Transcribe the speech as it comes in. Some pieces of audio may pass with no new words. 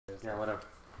Yeah, whatever.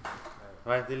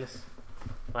 Right, diles.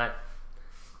 Right.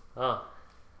 Oh.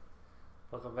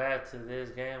 Welcome back to this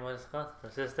game. What is it called?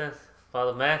 Resistance.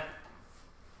 Follow man.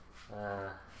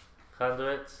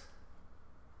 Conduits.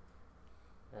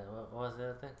 What was the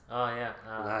other thing? Oh, yeah.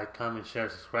 Like, comment, share,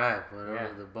 subscribe. Whatever yeah.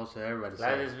 the bullshit everybody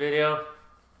Like says. this video.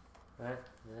 Right?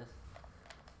 This.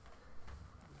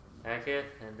 Like it.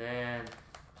 And then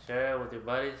share it with your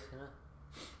buddies.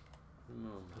 You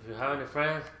know? If you have any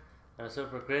friends that are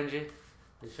super cringy,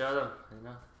 you show them. You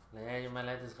know? Like, yeah, you might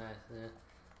like this guy.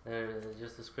 They're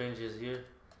just as cringy as you,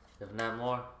 if not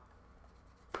more.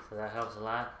 So that helps a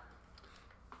lot.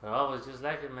 But always just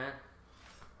like it, man.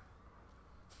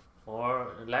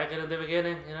 Or like it in the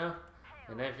beginning, you know?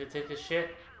 And then if you take a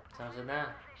shit, thumbs it down.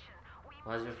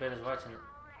 Once you're finished watching it.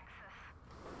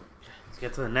 Let's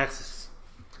get to the Nexus.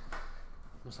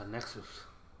 What's a Nexus?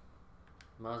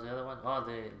 What was the other one? Oh,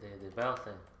 the bell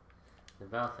thing. The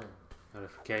bell thing.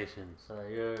 Notifications. So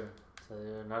you're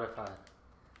notified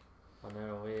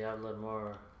whenever we upload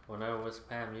more. Whenever we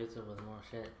spam YouTube with more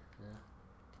shit. Yeah.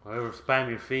 Whatever, spam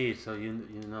your feed so you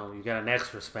know you got an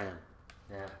extra spam.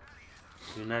 Yeah.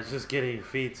 You're not just getting your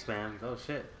feed spammed. Oh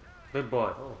shit. Big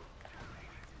boy. Oh.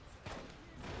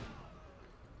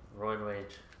 Roid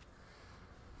Rage.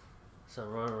 So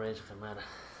Roid Rage Camara.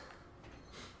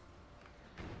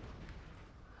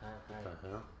 What the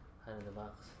hell? Hide in the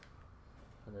box.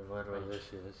 And the Roid Oh, Rage. there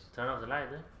she is. Turn off the light,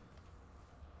 dude.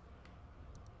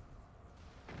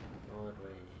 Roid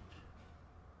Rage.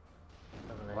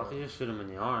 Why can't you shoot him in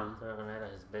the arm? Throw a grenade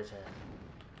at his bitch ass.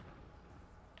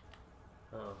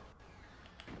 Uh-oh.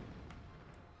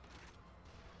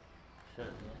 Shoot,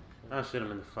 yeah. I'll shoot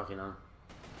him in the fucking arm.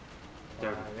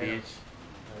 Dirty bitch.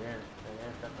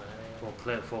 Full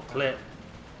clip, full clip.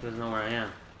 He doesn't know where I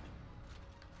am.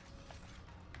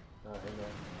 Oh, he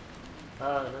got.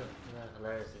 Oh, look,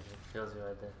 hilarious. It kills you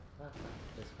right there.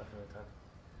 Just fucking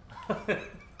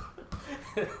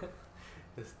retarded.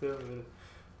 It's stupid.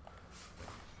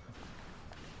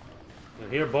 You're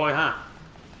here, boy, huh?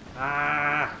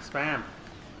 Ah, spam.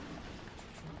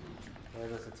 Wait,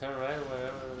 does it turn right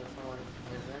wherever someone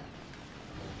is there?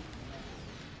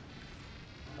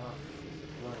 Oh,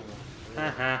 it's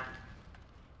Haha.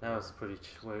 That was a pretty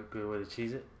good way to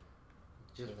cheese it.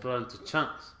 Just blow it into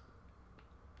chunks.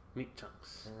 Meat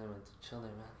chunks. Turn them into chili,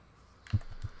 man.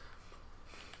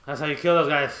 That's how you kill those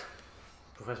guys.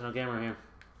 Professional gamer here.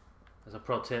 That's a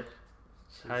pro tip.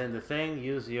 Hide in the thing,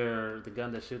 use the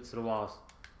gun that shoots to the walls.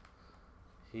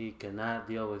 He cannot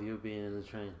deal with you being in the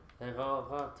train. Then go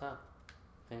up top.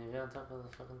 Can you get on top of the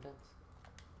fucking things?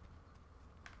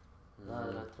 No,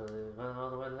 like go all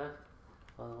the way left,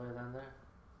 all the way down there.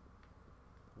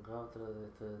 Go up to the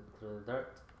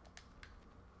dirt.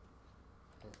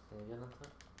 Can you get on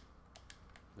top?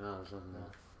 No, there's nothing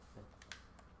there. Okay.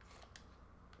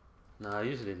 No, I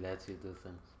usually lets you do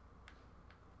things.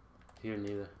 Here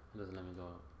neither. It doesn't let me go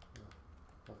up.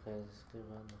 Okay, just keep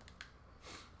on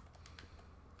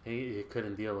there. He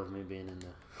couldn't deal with me being in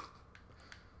there.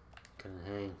 Couldn't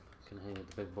hang with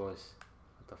the big boys.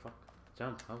 What the fuck?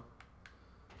 Jump, oh.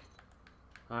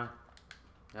 Alright.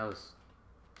 That was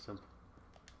simple.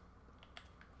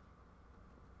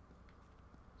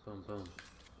 Boom, boom.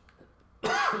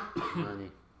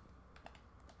 Money.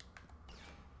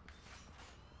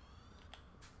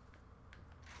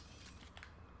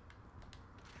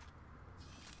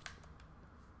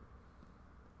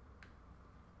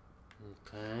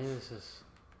 Okay, this is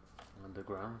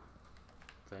underground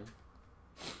thing.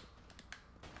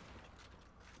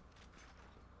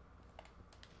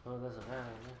 Oh, there's a guy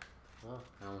right there. Oh.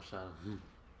 I almost shot him.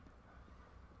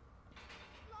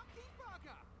 Lucky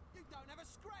bugger! You don't have a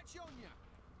scratch on you.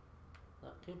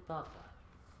 Lucky bugger.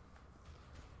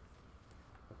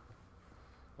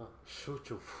 Oh. Shoot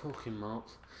your fucking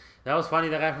mouth. That was funny,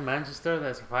 that guy from Manchester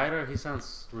that's a fighter, he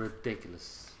sounds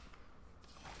ridiculous.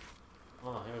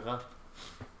 Oh, here we go.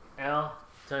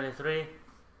 L23.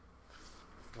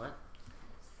 What?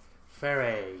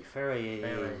 Ferry.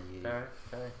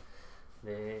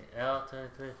 The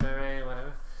L23 Ferret,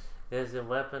 whatever, is the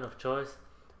weapon of choice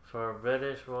for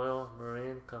British Royal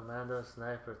Marine Commando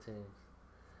sniper teams.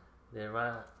 The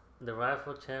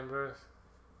rifle chambers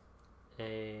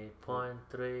a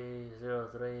 .303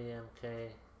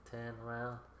 Mk10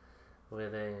 round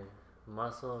with a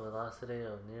muzzle velocity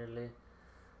of nearly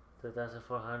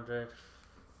 2,400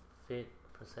 feet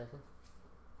per second.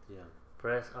 Yeah.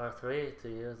 Press R3 to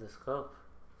use the scope,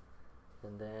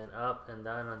 and then up and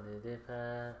down on the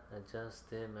D-pad, adjust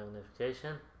the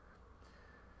magnification.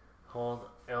 Hold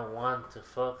L1 to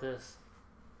focus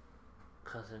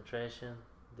concentration.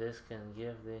 This can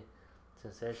give the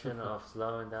sensation of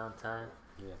slowing down time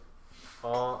Yeah.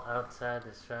 All outside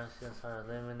distractions are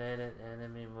eliminated.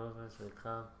 Enemy movements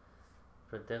become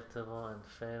predictable and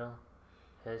fatal.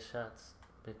 Headshots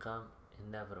become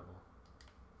inevitable.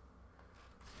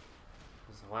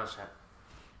 It's a one shot.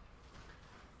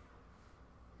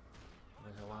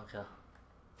 There's a one kill.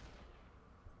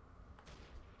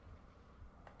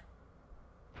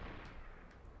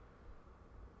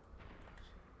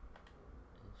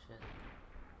 Shit.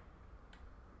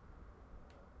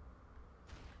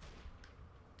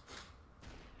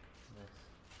 Nice.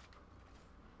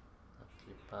 I'll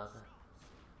keep bugging.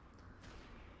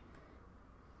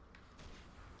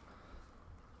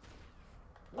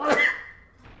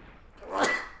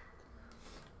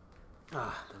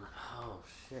 Ah, damn it. Oh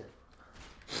shit.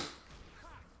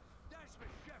 That's for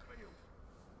Sheffield.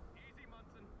 Easy,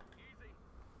 Munson. Easy.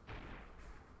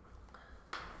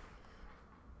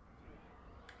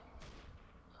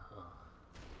 Oh.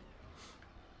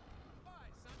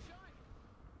 Alright, sunshine.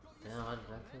 Got your Damn, what stuff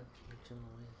did on, I eh? think? You two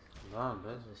movies. Long,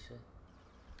 bitch. This is shit.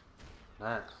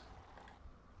 Nice.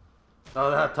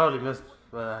 Oh, I totally missed.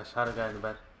 But I shot a guy in the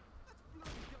back. That's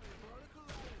bloody diabolical,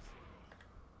 that is.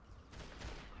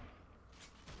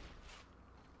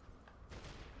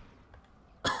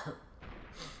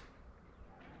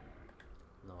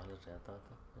 No, I just thought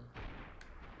though.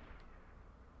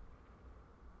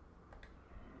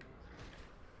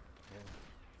 Yeah.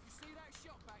 You see that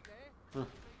shot back there? Hmm.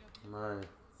 Think of the My. Right,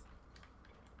 mate.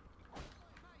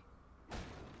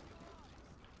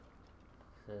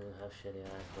 So you have shitty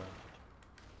eyes, bro.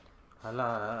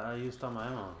 I used all my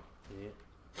ammo. Idiot.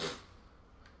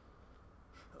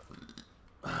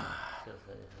 Still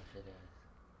say you have shitty eyes.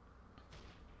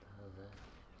 The hell is that?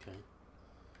 Okay.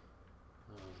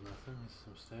 That was nothing. It's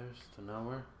some stairs to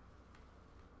nowhere.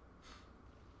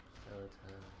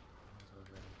 Skeleton. What's all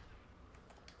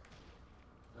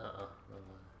that? Uh-oh. No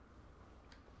one.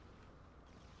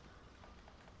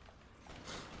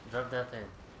 Drop that thing.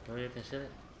 Maybe you can shoot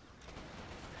it?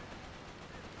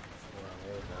 Yeah,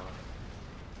 there you go.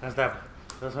 That's that.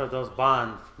 Those are those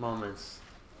Bond moments.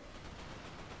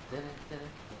 Did it? Did it?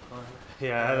 Go ahead.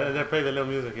 Yeah, they play the little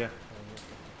music. Yeah.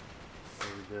 Yeah,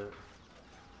 Really good.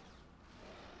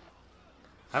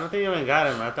 I don't think you even got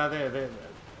him. I thought they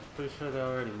pretty sure they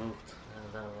already moved.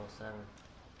 that was 7.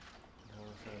 That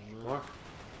was 7 move. More?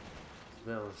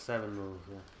 That was 7 moves.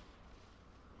 Yeah.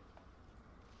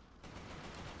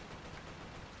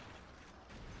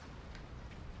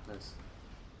 Nice.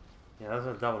 Yeah, those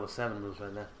are double of 7 moves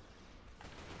right there.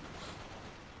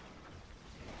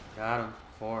 Got him.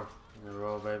 4 in a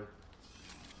row, baby.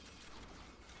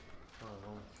 Oh,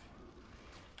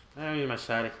 I need my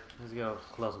shotty. Let's get up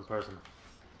close and personal.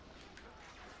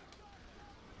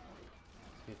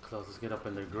 Let's get close. Let's get up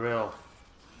in the grill.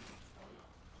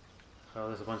 Oh,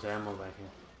 there's a bunch of ammo back here.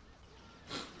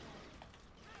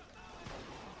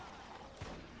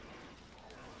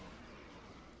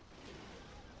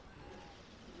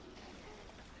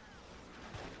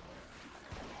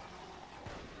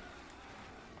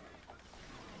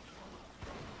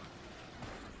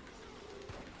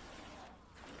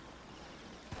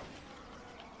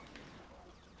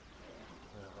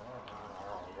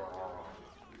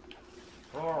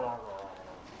 Oh,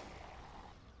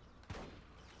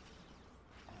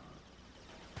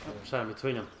 shot in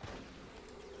between them.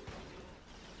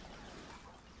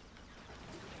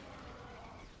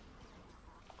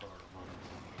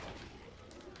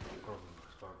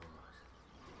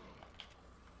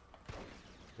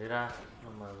 Mira, no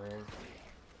mames.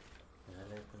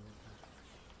 Dale, puñeta.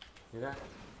 Mira.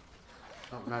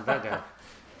 Oh, not that guy.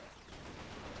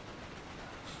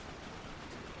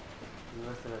 You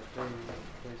must have 3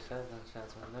 shotgun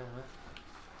shots on there, huh?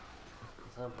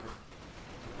 What's up, bro?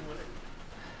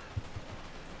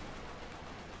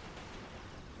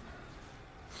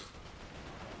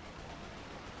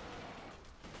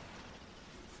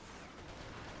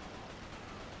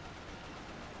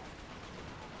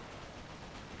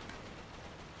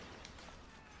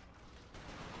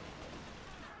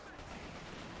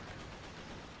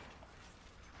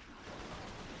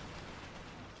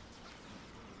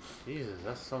 Jesus,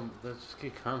 that's some. They just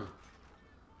keep coming.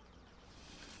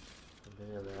 The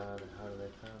bigger they are, the harder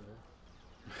they come,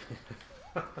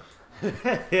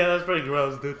 dude. Yeah, that's pretty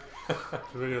gross, dude.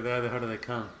 The bigger they are, the harder they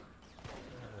come.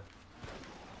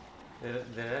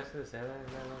 Did they actually say that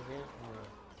in that little game?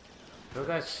 Look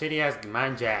at that shitty ass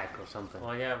man jack or something.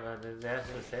 Well, yeah, but did they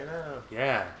actually say that?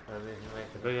 Yeah, Or did he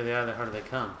make the it? bigger they are, the harder they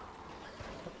come.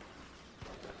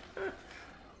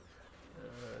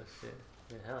 Shit.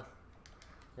 Good health.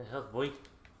 Good health, boy.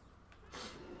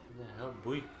 Good health,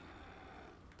 boy.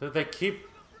 Dude, they keep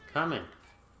coming.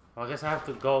 Well, I guess I have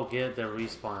to go get their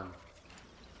respawn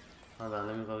Hold on,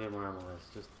 let me go get more ammo, guys.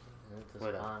 Just You need to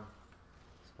wait up.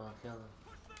 Spawn kill them.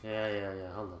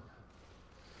 Yeah. Hold on.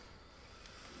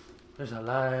 There's a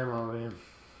lot of ammo over here.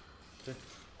 Okay.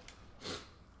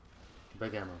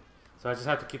 Big ammo. So I just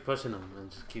have to keep pushing them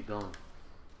and just keep going.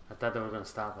 I thought they were gonna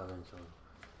stop eventually.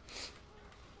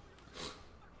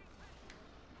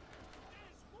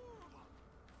 Who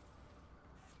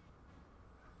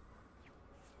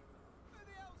the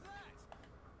hell's that?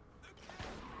 Look out!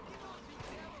 He might be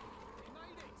killed. He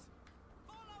made it.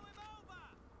 Follow him over.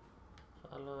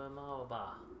 Follow him over.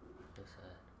 He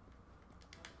said.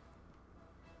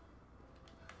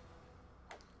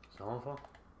 Someone fall?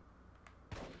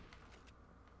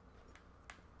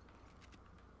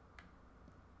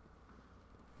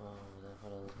 Oh, then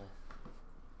follow this guy.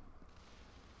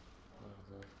 Follow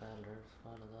those fellers.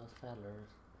 Follow those fellers.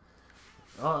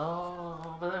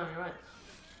 Oh, over there, you're right.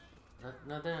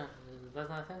 Not there. That's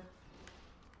not a thing?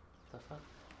 The fuck?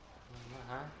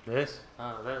 Hi? This?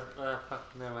 Oh, that's, fuck,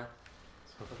 never mind.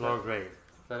 It's a floor grade.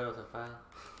 Thought it was a file.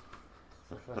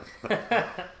 It's a file.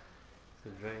 It's a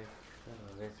drain. That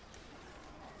was it.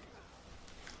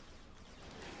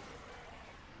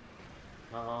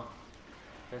 Uh-oh.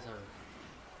 There's a...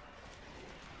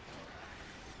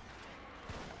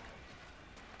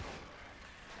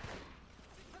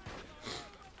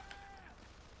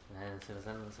 Man, se los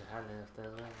andan dejando a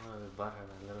ustedes, güey. No me bajan a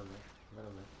little bit.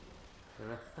 You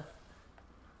know?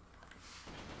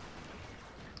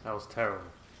 That was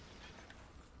terrible.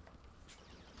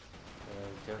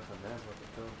 Just on that, what to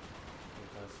do.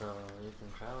 Because you can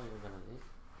travel, you're gonna leave.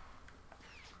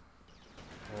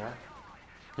 Yeah?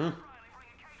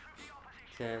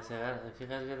 So, if you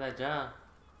guys get that job,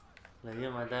 like you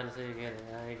and my dad say you get it.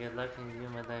 You get lucky, you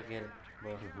and my dad get it.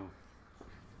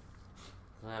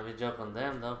 But we joke on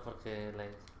them though, porque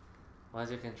like once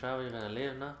you can travel, you're gonna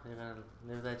leave, no? You're gonna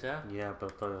leave that job. Yeah,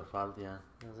 pero todavía falta, yeah.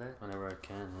 Is it? Whenever I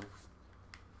can, yeah.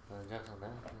 Joke on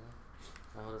them, you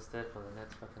know? I would have stayed for the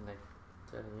next fucking like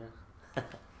 20 years. I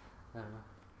don't know.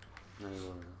 No, you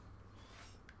wouldn't.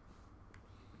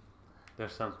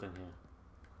 There's something here.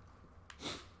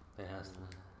 There has to be.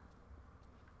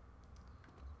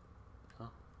 Huh?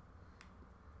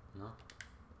 No?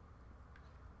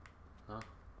 No?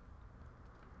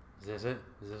 Is this it?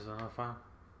 Is this what I found?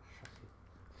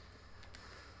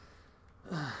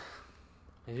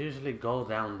 I usually go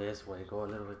down this way, go a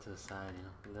little bit to the side, you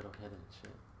know, a little hidden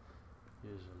shit.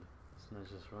 Usually. It's not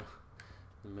just right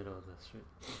in the middle of the street.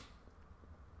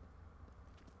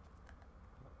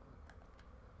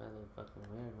 Really fucking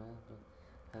weird, man. But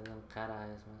had them cat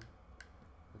eyes, man.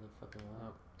 Really fucking Oh,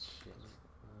 wild. shit.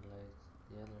 Like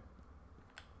the other.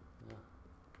 Yeah.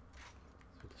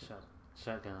 With the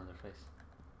shotgun on their face.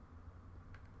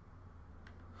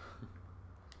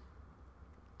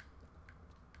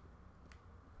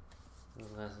 Those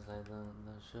guys is like,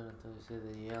 don't shoot until you see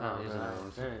the Oh, yellow here's of their another eyes.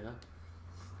 one. There you go.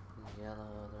 The yellow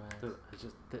of their eyes. Dude,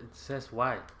 it says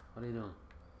white. What are you doing?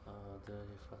 Oh, dude,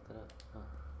 you fucked it up. Oh.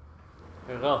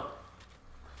 Here we go.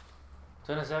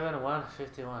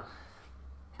 27-151.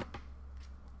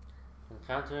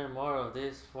 Encountering more of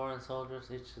these foreign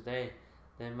soldiers each day,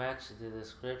 they match the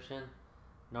description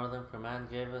Northern Command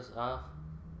gave us of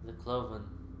the Cloven.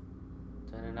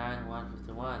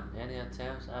 29-151. Any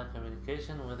attempts at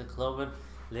communication with the Cloven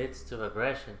leads to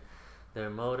aggression. Their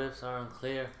motives are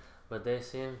unclear, but they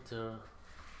seem to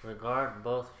regard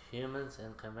both humans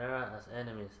and Chimera as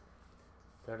enemies.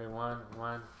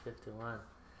 31-151.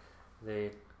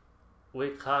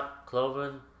 We caught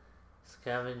Cloven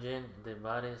scavenging the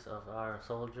bodies of our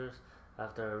soldiers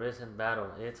after a recent battle.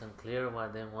 It's unclear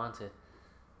what they wanted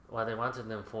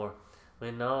them for.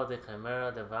 We know the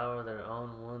Chimera devour their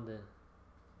own wounded,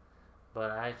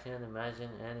 but I can't imagine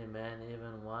any man,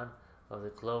 even one of the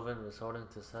Cloven, resorting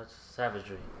to such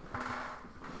savagery.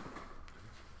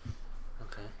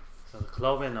 Okay. So the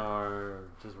Cloven are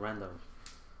just random.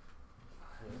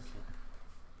 The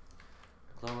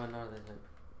Cloven are the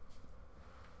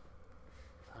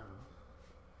I don't know.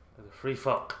 They're the free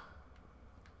fuck.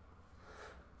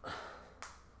 They're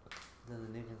the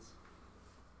niggas.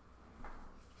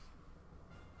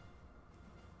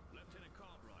 Lieutenant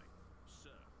Cartwright, sir.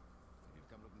 If you've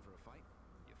come looking for a fight,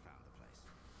 you found the place.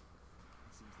 It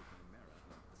seems the Chimera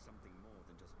are something more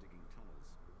than just digging tunnels.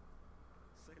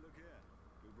 Say, look here,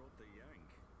 we brought the Yank.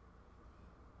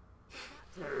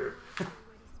 That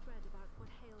already spread about what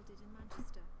Hale did in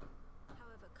Manchester.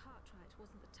 However, Cartwright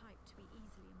wasn't the type to be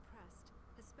easily impressed,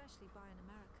 especially by an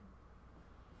American.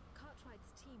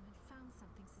 Cartwright's team had found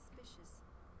something suspicious.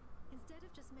 Instead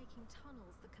of just making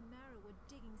tunnels, the Chimera were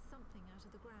digging something out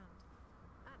of the ground.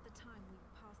 At the time, we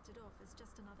passed it off as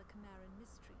just another Chimeran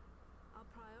mystery. Our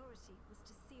priority opportunity was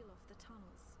to seal off the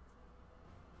tunnels.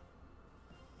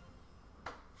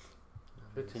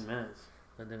 15 minutes.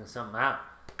 We're doing something out.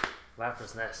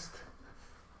 Raptor's nest.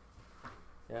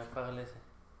 Yeah, fucking listen.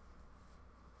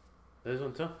 This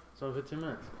one too? It's only 15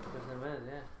 minutes. 15 minutes,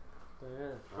 yeah. Pretty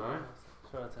good. Alright.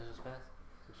 Short attention span.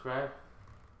 Subscribe.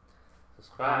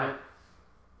 Subscribe. Comment.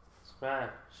 Subscribe.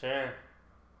 Share.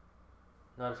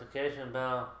 Notification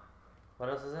bell. What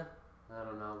else is it? I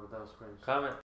don't know, but that was cringe. Comment.